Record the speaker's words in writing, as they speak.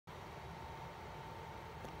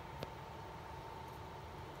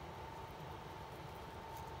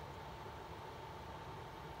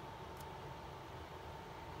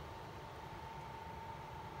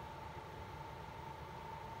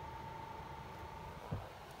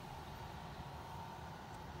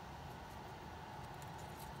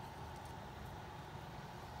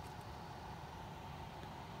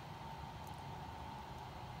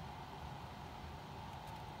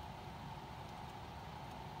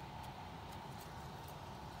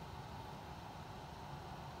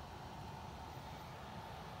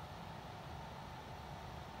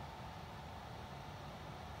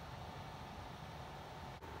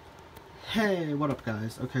Hey, what up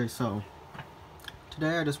guys? Okay, so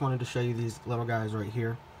today I just wanted to show you these little guys right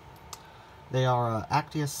here. They are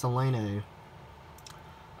Actias Selene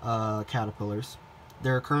caterpillars.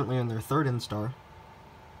 They're currently in their third instar.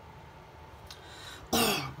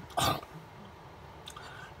 I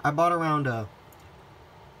bought around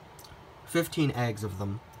 15 eggs of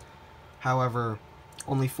them. However,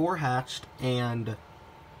 only 4 hatched and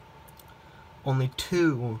only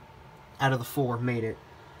 2 out of the 4 made it.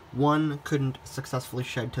 1 couldn't successfully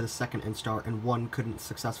shed to the second instar, and 1 couldn't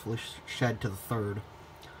successfully shed to the third.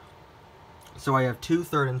 So I have 2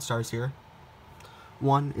 third instars here.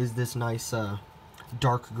 One is this nice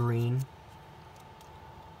dark green.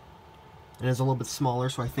 It is a little bit smaller,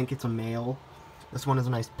 so I think it's a male. This one is a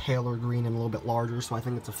nice paler green and a little bit larger, so I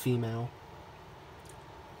think it's a female.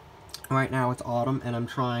 Right now it's autumn, and I'm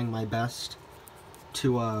trying my best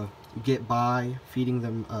to get by feeding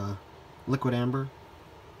them liquidambar.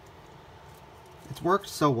 It's worked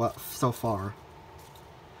so far.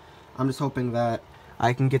 I'm just hoping that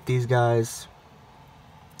I can get these guys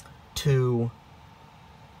to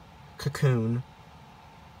cocoon.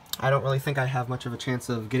 I don't really think I have much of a chance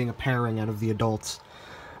of getting a pairing out of the adults,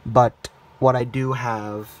 but what I do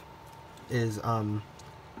have is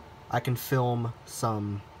I can film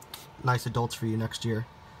some nice adults for you next year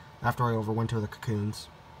after I overwinter the cocoons.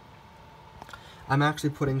 I'm actually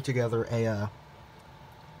putting together a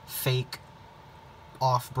fake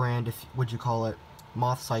off-brand, if would you call it,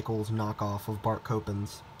 Moth Cycles knockoff of Bart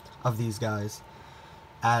Copen's of these guys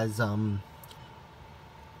as a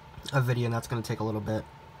video, and that's going to take a little bit,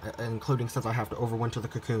 including since I have to overwinter the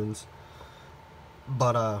cocoons.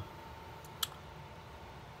 But I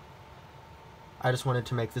just wanted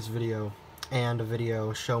to make this video and a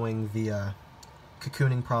video showing the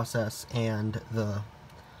cocooning process and the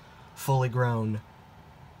fully grown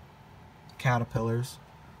caterpillars.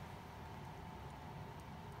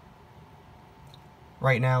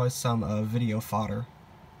 Right now is some video fodder.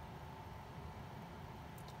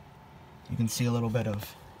 You can see a little bit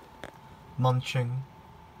of munching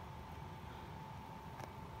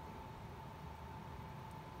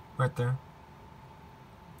right there.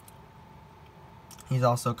 He's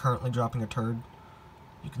also currently dropping a turd.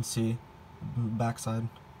 You can see the backside.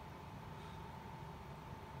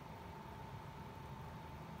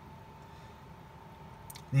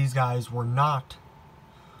 These guys were not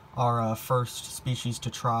our first species to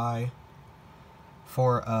try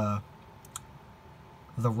for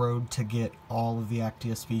the road to get all of the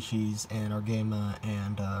Actias species and Argama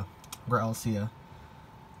and Grelsia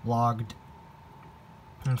logged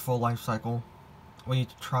in full life cycle. We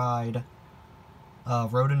tried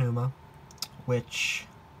Rhodonuma, which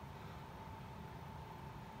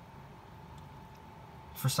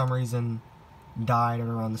for some reason died at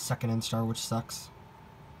around the second instar, which sucks.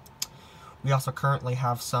 We also currently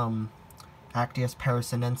have some Actias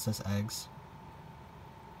parasinensis eggs.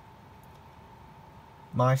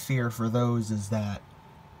 My fear for those is that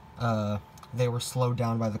they were slowed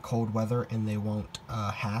down by the cold weather and they won't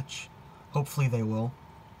hatch. Hopefully they will.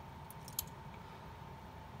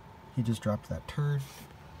 He just dropped that turd.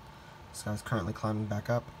 This guy's currently climbing back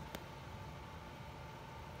up.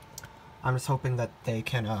 I'm just hoping that they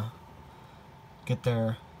can get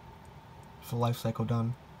their full life cycle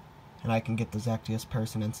done, and I can get the Actias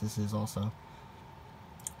parasinensis also.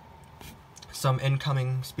 Some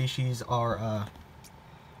incoming species are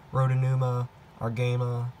Rhodonuma,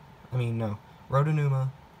 Rhodonuma,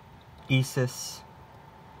 Isis,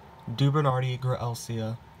 Dubernardi,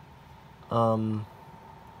 Grelsia,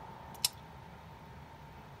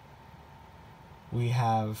 we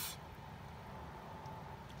have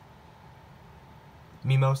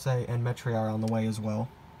Mimosae and Metriar on the way as well.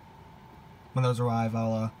 When those arrive,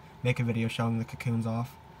 I'll make a video showing the cocoons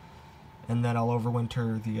off, and then I'll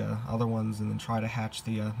overwinter the other ones and then try to hatch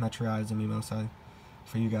the Metriars and Mimosae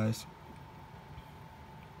for you guys.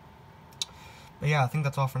 But yeah, I think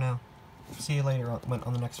that's all for now. See you later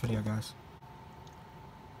on the next video, guys.